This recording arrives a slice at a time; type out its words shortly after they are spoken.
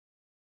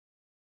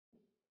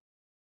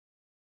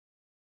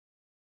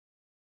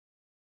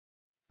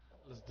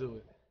Let's do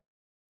it.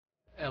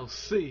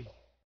 LC.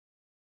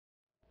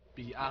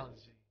 B-oLoGy.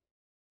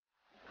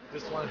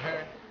 This one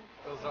here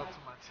goes out to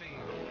my team.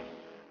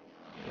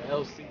 The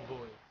LC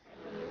boys.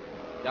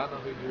 Y'all know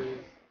who you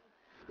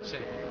is.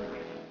 Check it.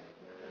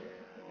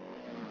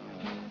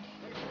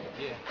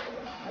 Yeah.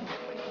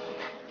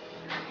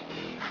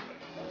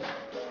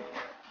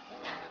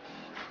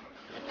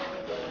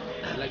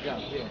 Let go,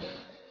 yeah.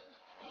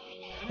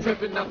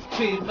 Ripping out the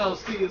team,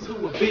 LC is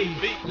who it be.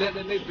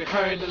 Letting it be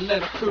heard and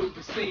let a crew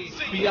be seen.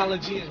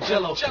 B-oLoGy and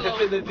Jello,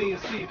 Infinity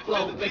and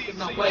C-Flow, making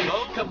our way,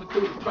 coming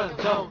through the front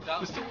door.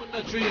 Pursuing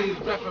our dreams,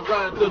 rapping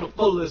right through the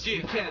fullest.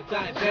 We can't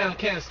die down,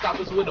 can't stop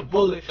us with a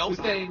bullet. We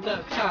staying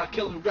up top,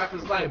 killing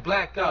rappers like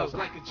Black Ops,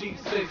 like a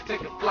G6,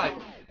 taking flight.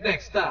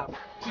 Next stop,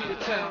 to your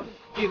town,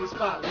 get the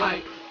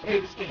spotlight.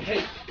 Haters can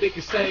hate, they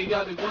can say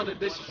all they wanted,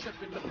 they should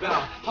tripping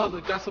about all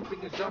the gossiping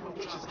and drama,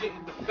 which is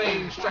getting the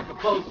fame. Strike a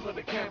pose for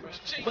the camera,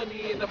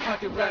 money in the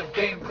pocket, rap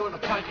game, corner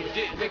pocket.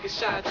 Make a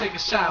shot, take a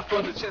shot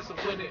for the chance of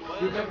winning.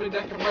 Remember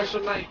that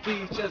commercial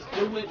Nike, just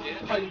do it.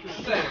 All you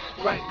can say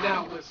right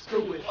now is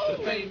screw it.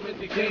 The fame in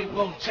the game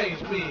won't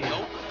change me.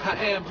 I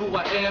am who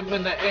I am,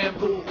 and I am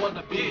who I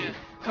wanna be.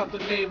 Call the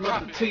name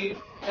of the team,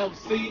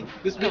 LC.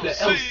 This be the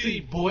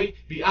LC boy,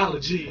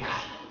 B-oLoGy.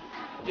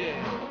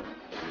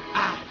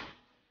 Yeah.